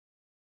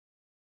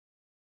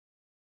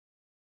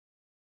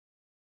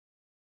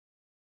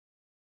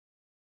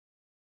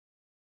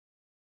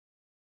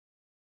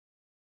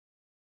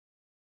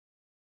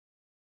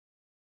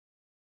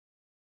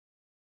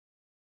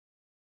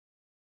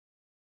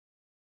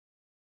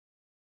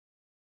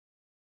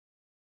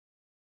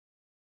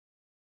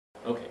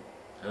Okay,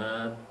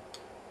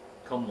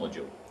 COM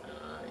module,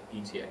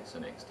 ETX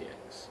and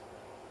XTX.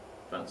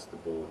 That's the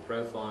board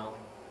profile,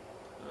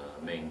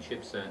 main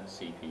chipset,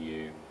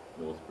 CPU,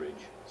 North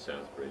Bridge,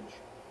 South Bridge,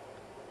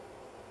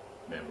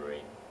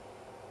 memory,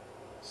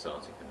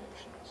 SATA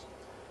connections.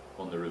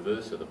 On the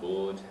reverse of the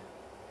board,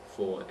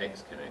 4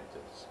 X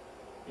connectors.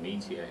 In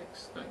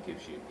ETX, that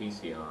gives you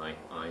PCI,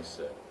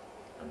 ISA,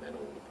 and then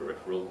all the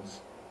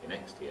peripherals. In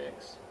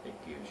XTX, it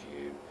gives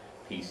you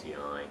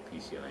PCI,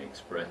 PCI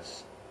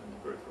Express, and the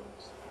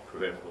peripherals. The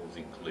peripherals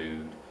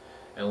include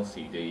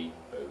LCD,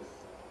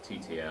 both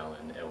TTL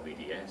and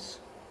LVDS,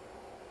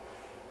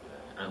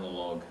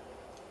 analog,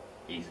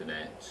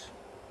 Ethernet,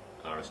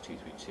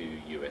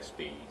 RS-232,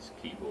 USBs,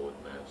 keyboard,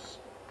 mouse.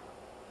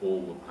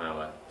 All the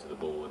power to the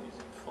board is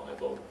in 5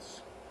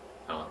 volts.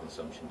 Power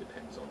consumption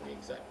depends on the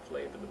exact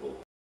flavour of the board.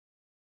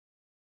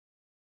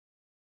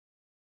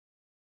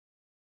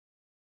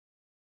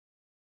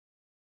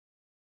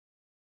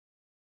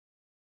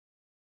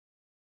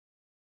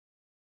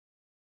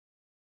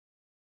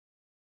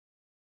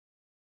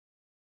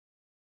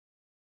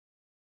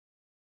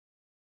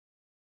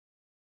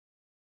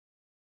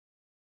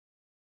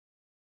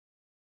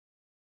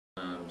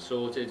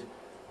 Sorted.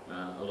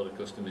 A lot of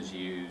customers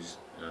use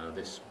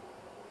this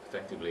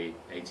effectively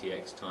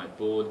ATX type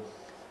board.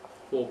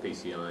 4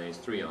 PCIs,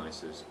 3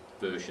 ISAs,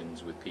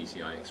 versions with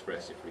PCI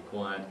Express if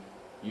required,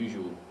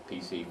 usual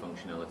PC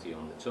functionality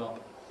on the top,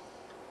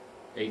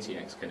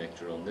 ATX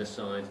connector on this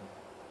side,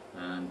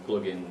 and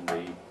plug in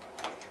the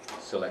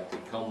selected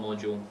COM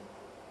module.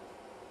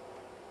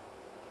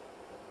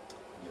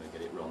 You're going to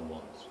get it wrong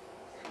once.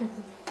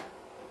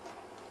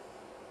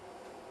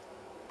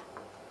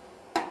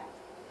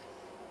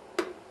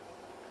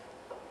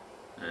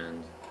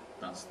 And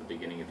that's the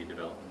beginning of your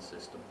development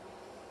system.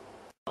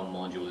 COM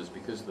module is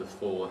because the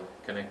 4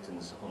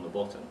 connectors on the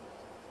bottom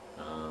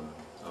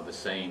are the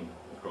same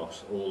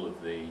across all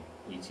of the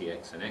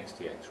ETX and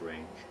XTX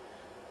range.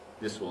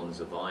 This one's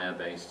a VIA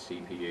based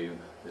CPU,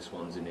 this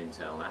one's an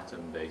Intel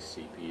Atom based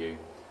CPU,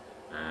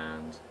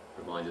 and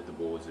provided the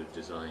boards are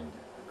designed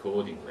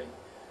accordingly,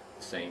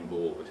 the same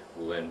board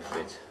will then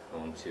fit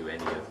onto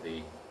any of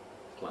the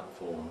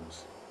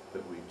platforms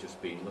that we've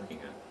just been looking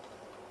at.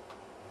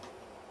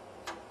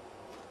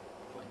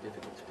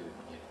 Difficult to do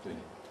when you're doing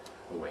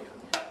it away from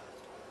you.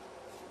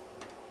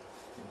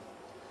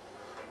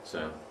 So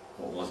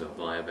what was a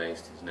VIA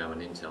based is now an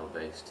Intel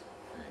based.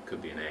 It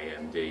could be an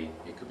AMD,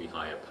 it could be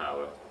higher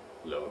power,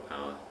 lower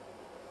power,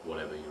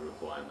 whatever your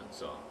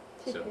requirements are.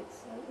 Tickets,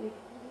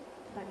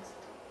 thanks.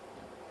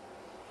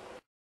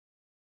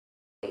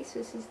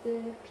 This is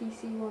the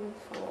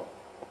PC104.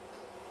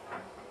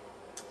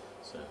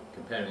 So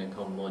comparing a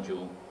COM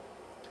module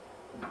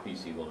with the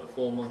PC104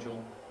 module,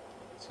 you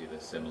can see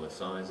they're similar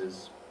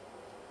sizes.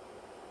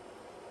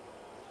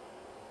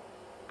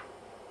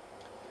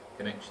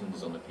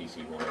 Connections on the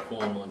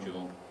PC104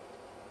 module,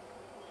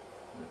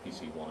 the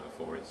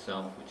PC104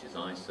 itself, which is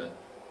ISA,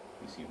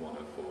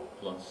 PC104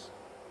 Plus,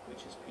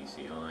 which is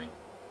PCI.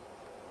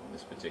 On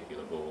this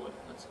particular board,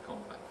 that's a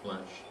compact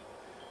flash.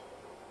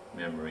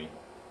 Memory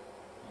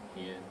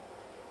in here,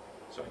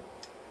 sorry,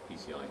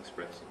 PCI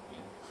Express in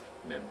here,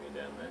 memory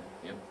down there,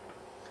 yep.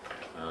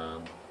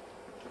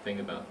 The thing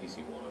about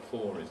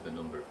PC104 is the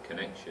number of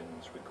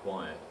connections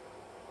required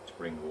to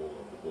bring all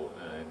of the board,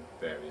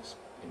 various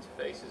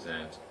interfaces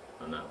out,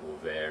 and that will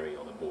vary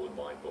on a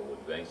board-by-board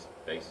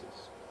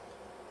basis.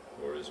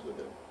 Whereas with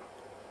a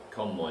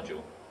COM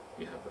module,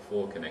 you have the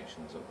 4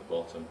 connections at the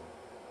bottom,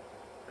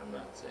 and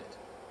that's it.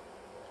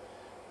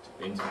 To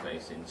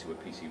interface into a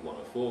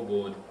PC104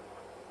 board,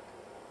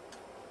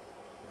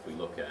 if we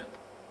look at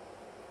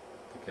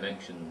the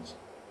connections,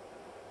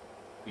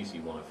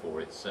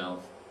 PC104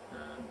 itself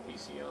and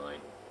PCI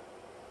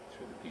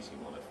through the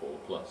PC104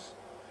 Plus.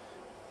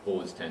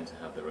 Boards tend to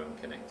have their own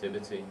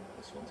connectivity.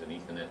 This one's an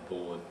Ethernet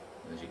board.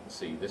 As you can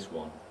see, this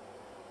one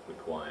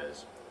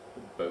requires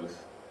that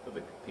both of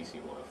the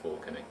PC104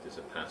 connectors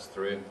are passed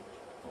through.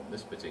 On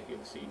this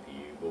particular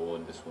CPU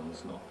board, this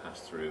one's not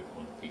passed through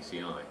on the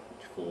PCI,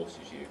 which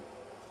forces you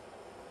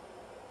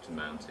to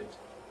mount it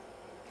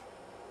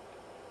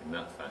in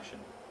that fashion.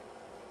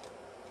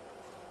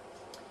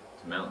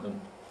 To mount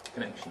them,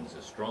 connections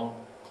are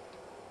strong,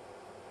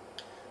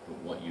 but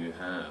what you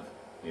have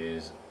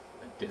is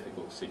a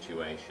difficult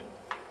situation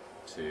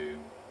to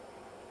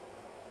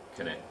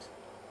connect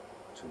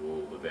to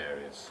all the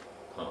various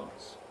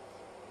parts.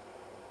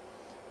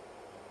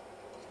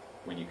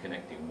 When you're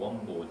connecting 2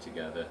 boards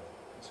together,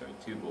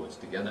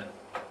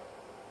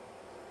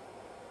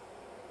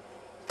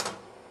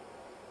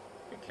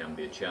 it can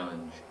be a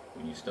challenge.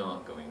 When you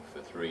start going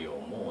for 3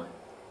 or more,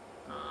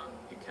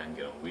 it can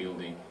get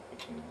unwieldy. It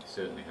can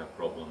certainly have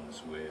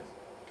problems with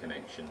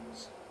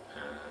connections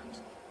and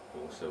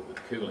also with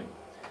cooling,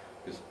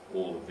 because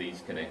all of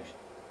these connections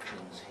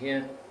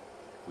here,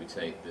 if we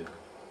take the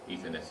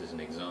Ethernet as an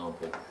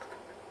example,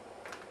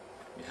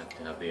 you have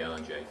to have the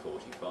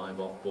RJ45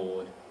 off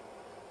board,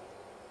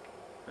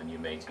 and you're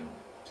mating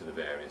to the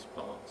various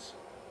parts.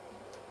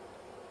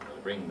 I'm going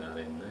to bring that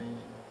in there.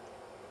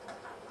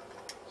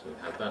 So we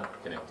have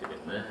that connected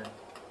in there.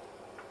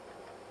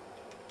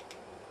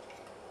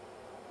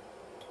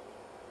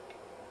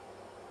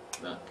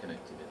 That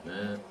connected in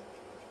there.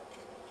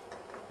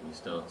 And you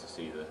start to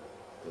see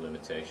the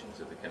limitations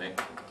of the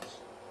connections.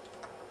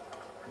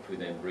 If we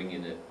then bring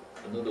in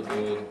another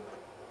board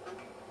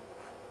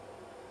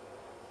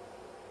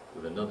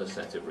with another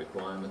set of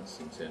requirements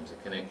in terms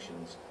of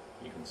connections,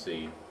 you can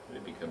see that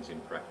it becomes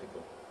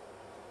impractical.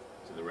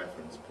 To the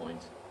reference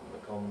point on the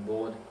COM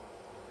board,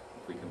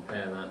 if we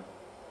compare that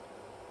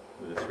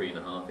with a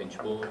 3.5-inch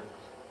board,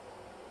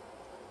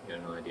 you get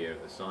an idea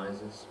of the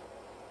sizes.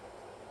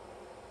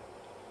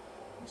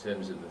 In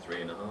terms of the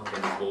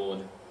 3.5-inch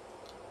board,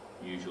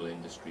 usual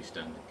industry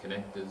standard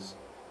connectors,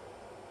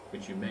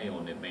 which you may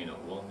or may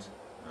not want.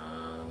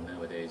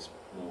 Nowadays,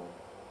 more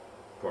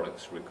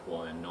products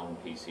require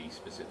non-PC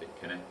specific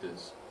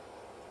connectors,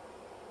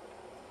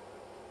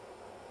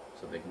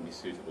 so they can be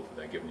suitable for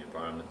their given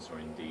environments, or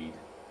indeed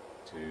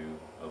to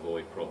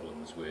avoid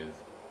problems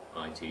with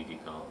IT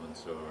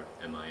departments or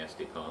MIS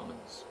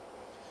departments.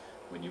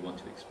 When you want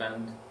to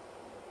expand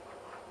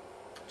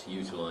to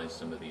utilize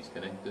some of these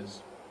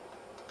connectors,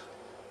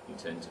 you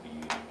tend to be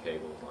using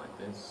cables like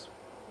this,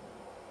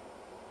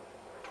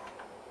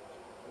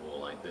 or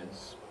like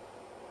this,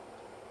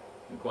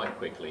 and quite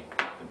quickly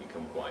can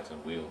become quite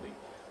unwieldy.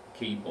 The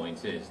key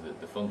point is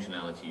that the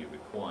functionality you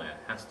require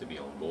has to be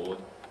on board,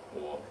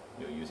 or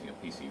you're using a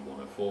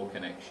PC104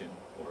 connection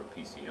or a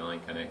PCI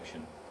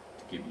connection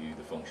to give you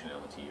the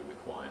functionality you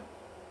require.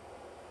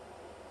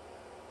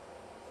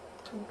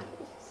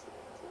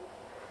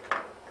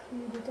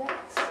 Clear the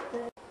decks.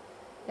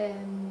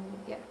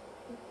 Yeah.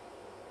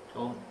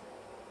 On.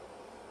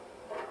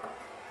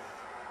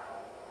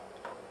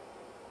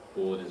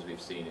 Board as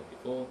we've seen it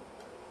before.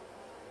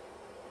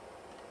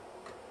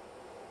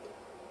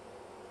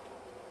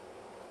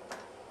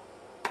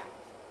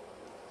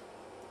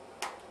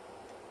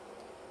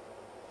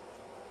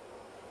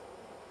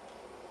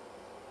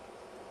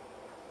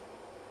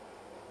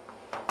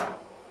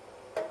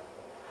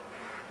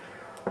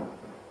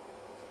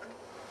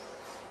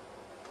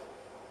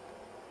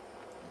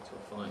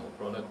 Final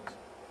product,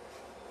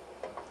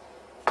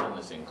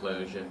 stainless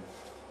enclosure,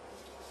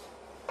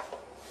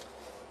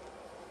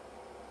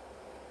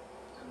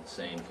 and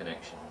same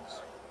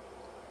connections.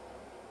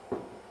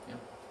 Yeah.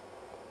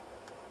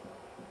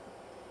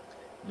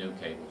 No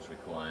cables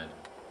required.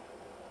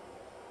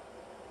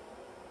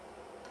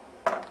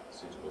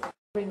 Suitable.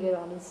 Bring it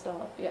on and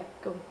start. Yeah,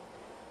 go.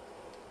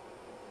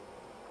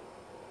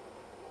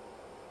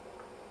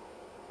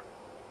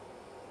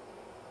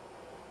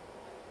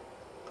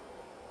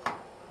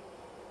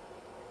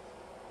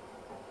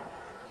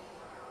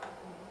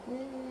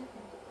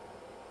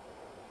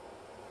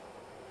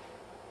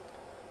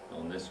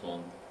 On this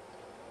one,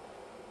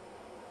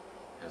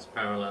 has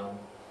parallel,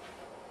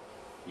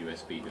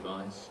 USB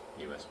device,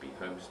 USB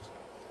host,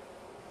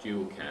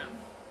 dual CAN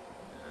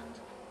and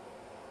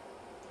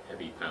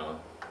heavy power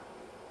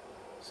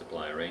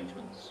supply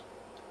arrangements,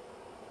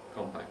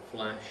 compact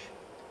flash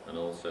and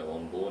also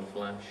onboard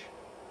flash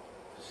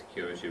for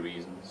security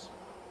reasons.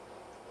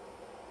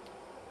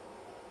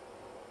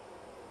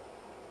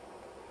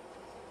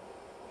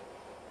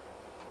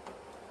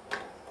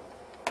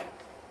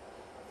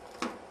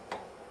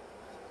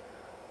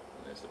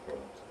 There's the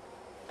product.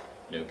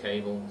 No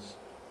cables,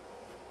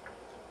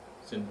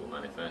 simple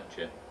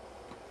manufacture,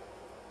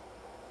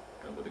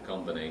 and with a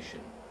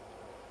combination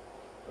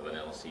of an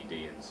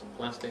LCD and some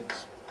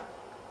plastics,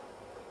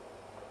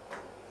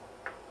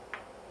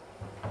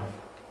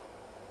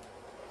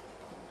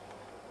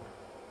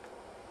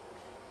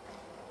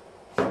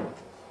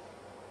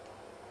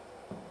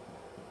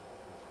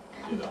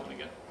 do that one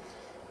again.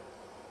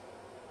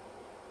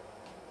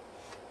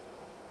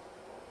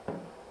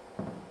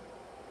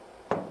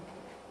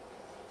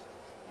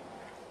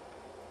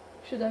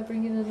 Should I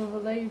bring in another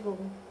label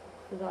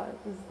for that?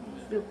 Is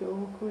it still a bit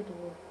awkward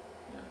or?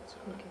 Yeah, it's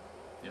alright. Okay.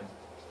 Yeah.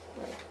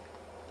 Right.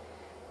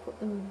 Put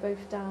them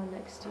both down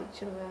next to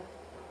each other.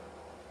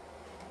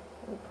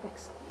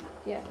 Next.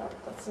 Yeah,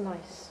 that's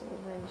nice.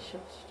 And then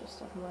shut, just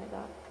something like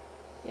that.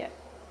 Yeah.